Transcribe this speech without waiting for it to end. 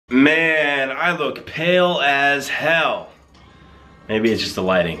Man, I look pale as hell. Maybe it's just the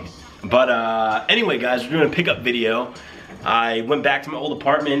lighting. But anyway guys, we're doing a pickup video. I went back to my old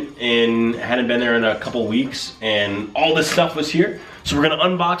apartment and hadn't been there in a couple weeks, and all this stuff was here. So we're gonna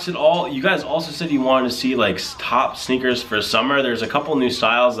unbox it all. You guys also said you wanted to see like top sneakers for summer. There's a couple new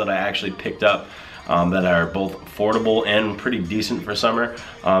styles that I actually picked up that are both affordable and pretty decent for summer.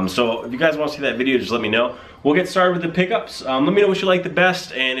 So if you guys want to see that video, just let me know. We'll get started with the pickups. Let me know what you like the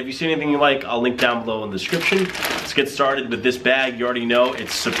best, and if you see anything you like, I'll link down below in the description. Let's get started with this bag. You already know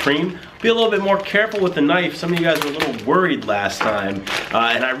it's Supreme. Be a little bit more careful with the knife. Some of you guys were a little worried last time,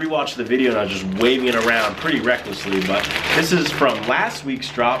 and I rewatched the video and I was just waving it around pretty recklessly, but this is from last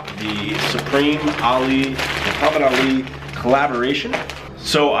week's drop, the Supreme Muhammad Ali collaboration.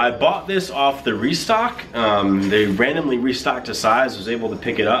 So I bought this off the restock. They randomly restocked a size, was able to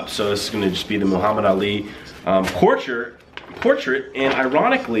pick it up, so this is gonna just be the Muhammad Ali portrait, and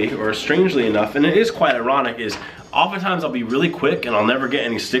ironically, or strangely enough, and it is quite ironic, is oftentimes I'll be really quick and I'll never get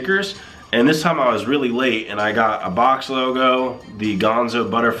any stickers, and this time I was really late and I got a box logo, the Gonzo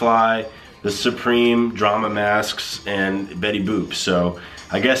butterfly, the Supreme drama masks, and Betty Boop. So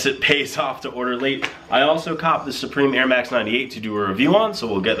I guess it pays off to order late. I also copped the Supreme Air Max 98 to do a review on, so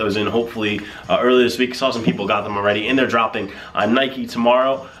we'll get those in hopefully early this week. Saw some people got them already, and they're dropping on Nike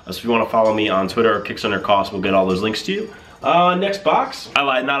tomorrow. So if you want to follow me on Twitter or Kicks Under Cost, we'll get all those links to you. Next box. I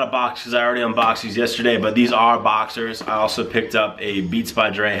lied, not a box because I already unboxed these yesterday, but these are boxers. I also picked up a Beats by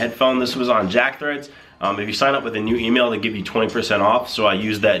Dre headphone. This was on JackThreads. If you sign up with a new email, they give you 20% off, so I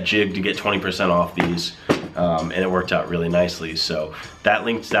used that jig to get 20% off these. And it worked out really nicely. So that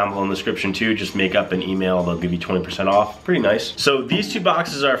link's down below in the description too. Just make up an email, they'll give you 20% off. Pretty nice. So these two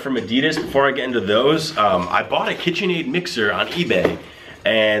boxes are from Adidas. Before I get into those, I bought a KitchenAid mixer on eBay,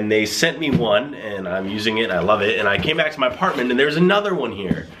 and they sent me one, and I'm using it and I love it. And I came back to my apartment and there's another one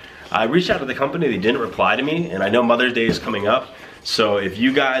here. I reached out to the company, they didn't reply to me, and I know Mother's Day is coming up. So if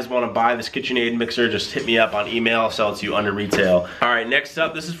you guys want to buy this KitchenAid mixer, just hit me up on email. I'll sell it to you under retail. All right, next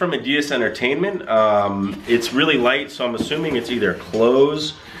up, this is from Adidas Entertainment. It's really light, so I'm assuming it's either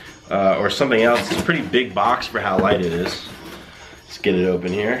clothes or something else. It's a pretty big box for how light it is. Let's get it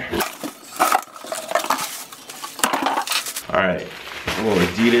open here. All right, a little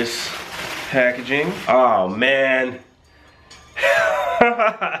Adidas packaging. Oh man.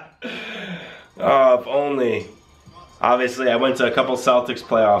 Oh, if only. Obviously, I went to a couple Celtics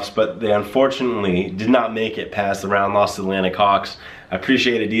playoffs, but they unfortunately did not make it past the round, lost to the Atlantic Hawks. I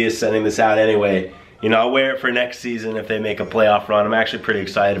appreciate Adidas sending this out anyway. You know, I'll wear it for next season if they make a playoff run. I'm actually pretty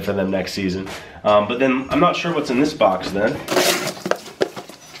excited for them next season. But then, I'm not sure what's in this box then.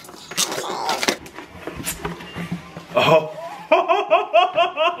 Oh.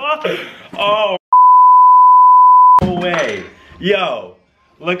 Oh. No way. Yo,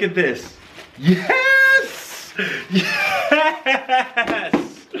 look at this. Yes! Yes!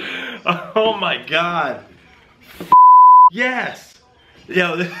 Oh my god. Yes!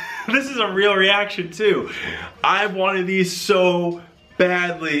 Yo, this is a real reaction too. I wanted these so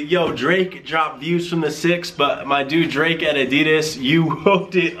badly. Yo, Drake dropped views from the 6, but my dude Drake at Adidas, you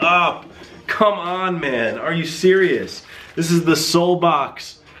hooked it up. Come on, man. Are you serious? This is the Soul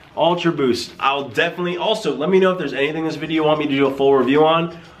Box Ultra Boost. I'll definitely, also, let me know if there's anything in this video you want me to do a full review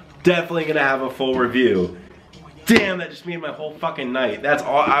on. Definitely gonna have a full review. Damn, that just made my whole fucking night. That's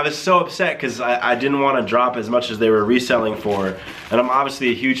all. I was so upset because I didn't want to drop as much as they were reselling for. And I'm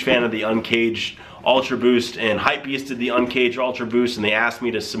obviously a huge fan of the Uncaged Ultra Boost, and Hypebeast did the Uncaged Ultra Boost, and they asked me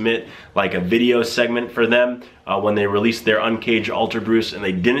to submit like a video segment for them when they released their Uncaged Ultra Boost, and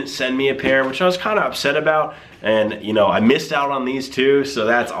they didn't send me a pair, which I was kind of upset about. And you know, I missed out on these too, so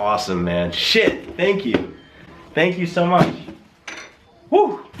that's awesome, man. Shit, thank you. Thank you so much.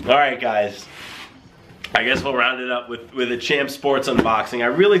 Woo! Alright guys, I guess we'll round it up with a Champs Sports unboxing. I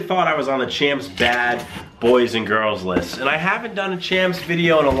really thought I was on the Champs Bad Boys and Girls list, and I haven't done a Champs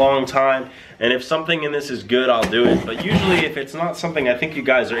video in a long time, and if something in this is good, I'll do it. But usually if it's not something I think you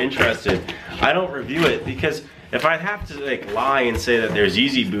guys are interested, I don't review it, because if I have to like lie and say that there's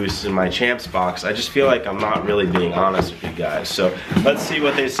Yeezy Boosts in my Champs box, I just feel like I'm not really being honest with you guys. So let's see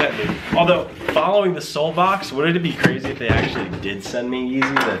what they sent me. Although, following the Soul box, wouldn't it be crazy if they actually did send me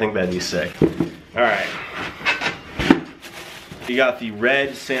Yeezys? I think that'd be sick. Alright. We got the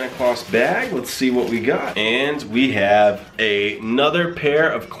red Santa Claus bag. Let's see what we got. And we have another pair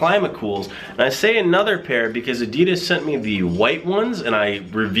of Climacools. And I say another pair because Adidas sent me the white ones and I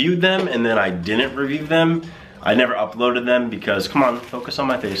reviewed them and then I didn't review them. I never uploaded them because, come on, focus on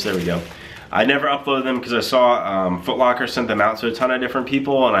my face, there we go. I never uploaded them because I saw Foot Locker sent them out to a ton of different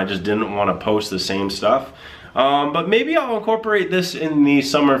people and I just didn't want to post the same stuff. But maybe I'll incorporate this in the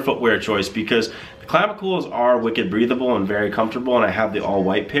summer footwear choice because the Clamicools are wicked breathable and very comfortable, and I have the all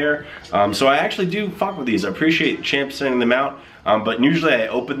white pair. So I actually do fuck with these. I appreciate Champ sending them out. But usually I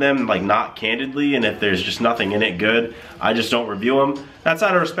open them like not candidly, and if there's just nothing in it good, I just don't review them. That's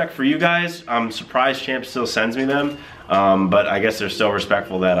out of respect for you guys. I'm surprised Champ still sends me them, but I guess they're still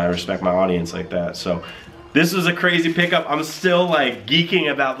respectful that I respect my audience like that. So this was a crazy pickup. I'm still like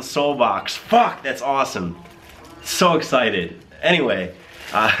geeking about the Soul Box. Fuck, that's awesome. So excited. Anyway,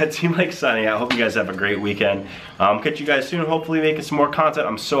 Team Lake signing out. Hope you guys have a great weekend. Catch you guys soon. Hopefully making some more content.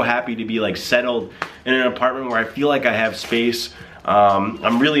 I'm so happy to be like settled in an apartment where I feel like I have space.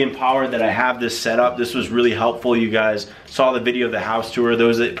 I'm really empowered that I have this set up. This was really helpful. You guys saw the video of the house tour.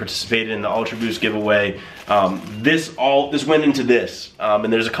 Those that participated in the Ultra Boost giveaway. This went into this.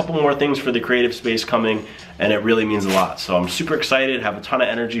 And there's a couple more things for the creative space coming, and it really means a lot. So I'm super excited. Have a ton of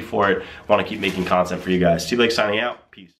energy for it. Want to keep making content for you guys. Team Lake signing out. Peace.